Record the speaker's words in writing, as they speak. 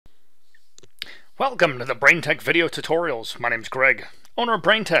Welcome to the Braintek video tutorials. My name's Greg, owner of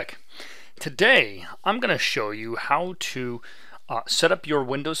Braintek. Today I'm going to show you how to set up your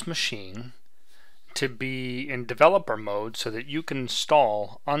Windows machine to be in developer mode so that you can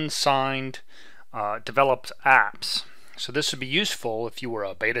install unsigned developed apps. So this would be useful if you were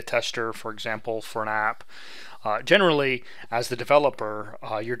a beta tester, for example, for an app. Generally, as the developer,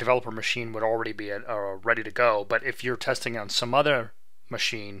 your developer machine would already be ready to go, but if you're testing on some other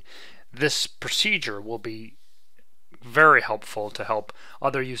machine, this procedure will be very helpful to help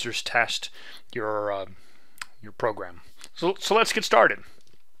other users test your program. So let's get started.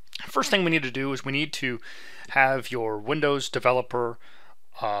 First thing we need to do is we need to have your Windows developer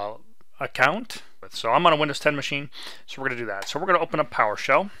account. So I'm on a Windows 10 machine, so we're going to do that. So we're going to open up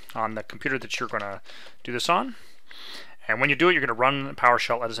PowerShell on the computer that you're going to do this on. And when you do it, you're going to run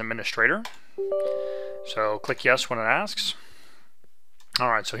PowerShell as administrator. So click yes when it asks.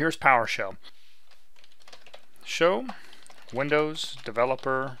 Alright, so here's PowerShell. Show Windows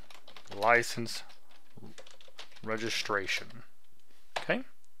Developer License Registration. Okay.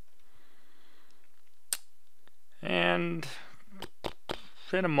 And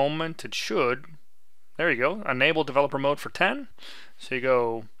in a moment it should, there you go, enable developer mode for 10. So you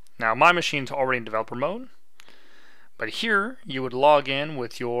go, now my machine's already in developer mode, but here you would log in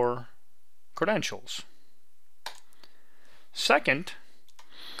with your credentials. Second,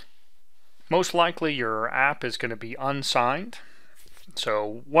 most likely your app is going to be unsigned.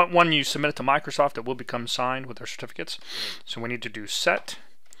 So when you submit it to Microsoft, it will become signed with their certificates. So we need to do set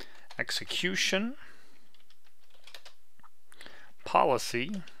execution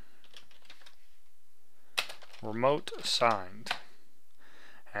policy remote signed.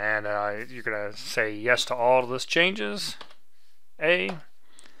 And you're going to say yes to all of those changes, and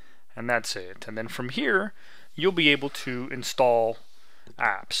that's it. And then from here, you'll be able to install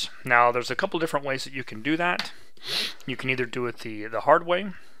apps. Now there's a couple different ways that you can do that. You can either do it the hard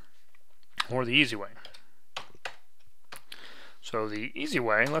way or the easy way. So the easy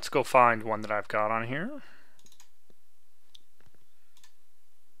way, let's go find one that I've got on here.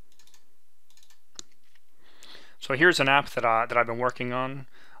 So here's an app that I've been working on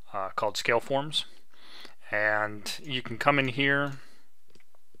called Scaleforms, and you can come in here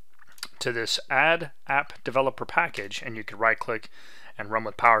to this Add App Developer Package, and you can right click and run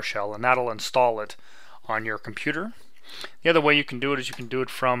with PowerShell, and that'll install it on your computer. The other way you can do it is you can do it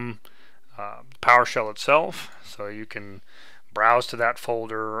from PowerShell itself. So you can browse to that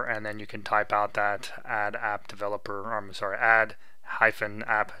folder, and then you can type out that add app developer, or I'm sorry, add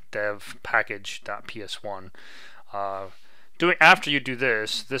 -app dev package.ps1. After you do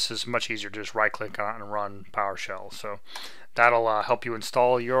this is much easier to just right click on it and run PowerShell. So that'll help you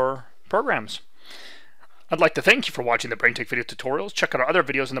install your programs. I'd like to thank you for watching the Braintek video tutorials. Check out our other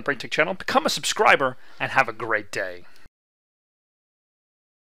videos on the Braintek channel, become a subscriber, and have a great day.